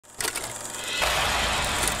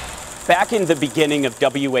Back in the beginning of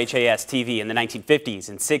WHAS TV in the 1950s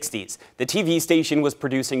and 60s, the TV station was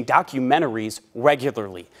producing documentaries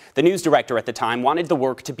regularly. The news director at the time wanted the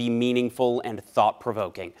work to be meaningful and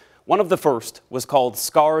thought-provoking. One of the first was called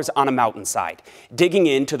Scars on a Mountainside, digging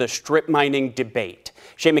into the strip mining debate.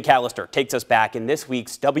 Shane McAllister takes us back in this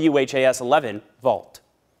week's WHAS 11 Vault.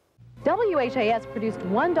 WHAS produced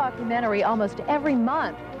one documentary almost every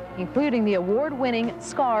month, including the award-winning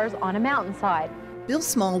Scars on a Mountainside. Bill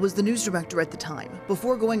Small was the news director at the time,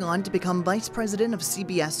 before going on to become vice president of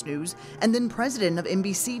CBS News and then president of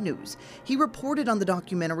NBC News. He reported on the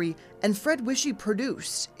documentary, and Fred Wishy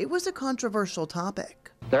produced. It was a controversial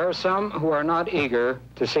topic. There are some who are not eager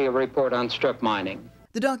to see a report on strip mining.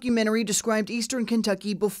 The documentary described eastern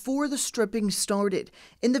Kentucky before the stripping started,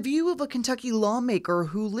 in the view of a Kentucky lawmaker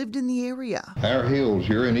who lived in the area. Our hills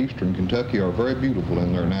here in eastern Kentucky are very beautiful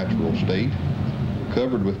in their natural state.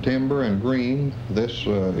 Covered with timber and green, this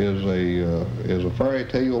is a fairy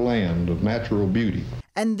tale land of natural beauty.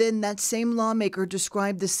 And then that same lawmaker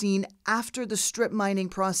described the scene after the strip mining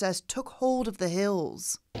process took hold of the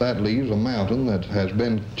hills. That leaves a mountain that has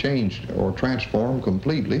been changed or transformed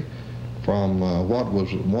completely from what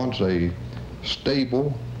was once a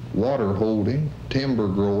stable, water-holding,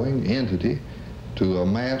 timber-growing entity to a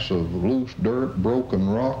mass of loose dirt, broken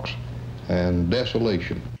rocks, and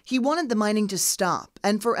desolation. He wanted the mining to stop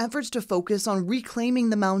and for efforts to focus on reclaiming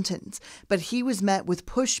the mountains, but he was met with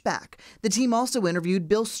pushback. The team also interviewed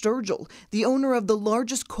Bill Sturgill, the owner of the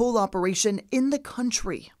largest coal operation in the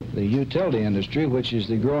country. The utility industry, which is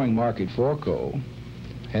the growing market for coal,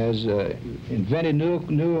 has invented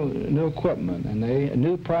new equipment and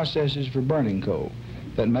new processes for burning coal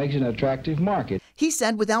that makes an attractive market. He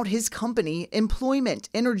said without his company, employment,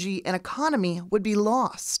 energy, and economy would be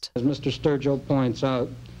lost. As Mr. Sturgill points out,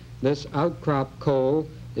 this outcrop coal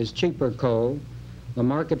is cheaper coal. The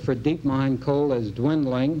market for deep mine coal is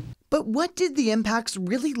dwindling. But what did the impacts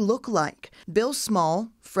really look like? Bill Small,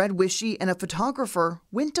 Fred Wishy, and a photographer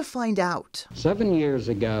went to find out. 7 years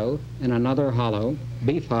ago, in another hollow,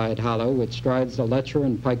 Beefhide Hollow, which strides the Letcher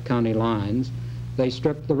and Pike County lines, they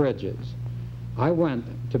stripped the ridges. I went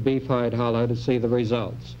to Beefhide Hollow to see the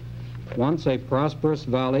results. Once a prosperous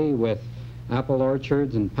valley with apple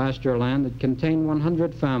orchards and pasture land that contained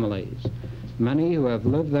 100 families, many who have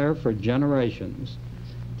lived there for generations.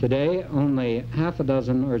 Today, only half a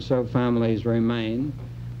dozen or so families remain.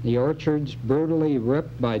 The orchards brutally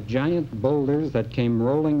ripped by giant boulders that came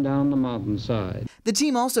rolling down the mountainside. The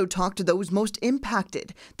team also talked to those most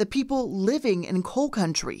impacted, the people living in coal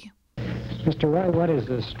country. Mr. Wright, what has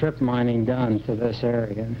the strip mining done to this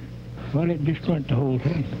area? Well, it destroyed the whole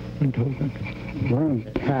thing.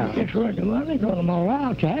 How? Destroyed the money, got them all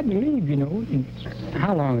out, I believe, you know.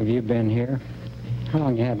 How long have you been here? How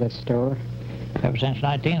long you had this store? Ever since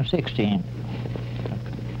 1916.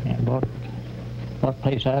 And bought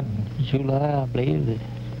place out in July, I believe,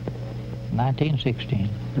 1916.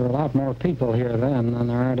 There were a lot more people here then than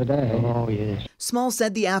there are today. Oh, yes. Small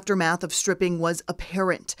said the aftermath of stripping was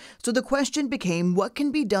apparent, so the question became what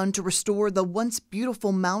can be done to restore the once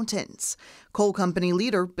beautiful mountains. Coal company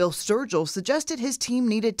leader Bill Sturgill suggested his team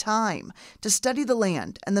needed time to study the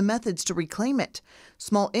land and the methods to reclaim it.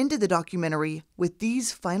 Small ended the documentary with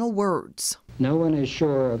these final words. No one is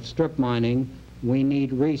sure of strip mining. We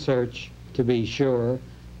need research to be sure.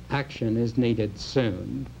 Action is needed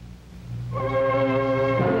soon.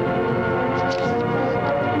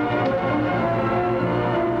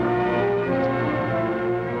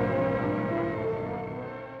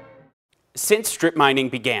 Since strip mining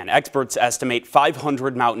began, experts estimate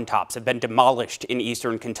 500 mountaintops have been demolished in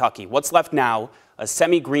eastern Kentucky. What's left now, a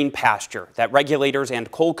semi-green pasture that regulators and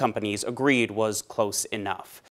coal companies agreed was close enough.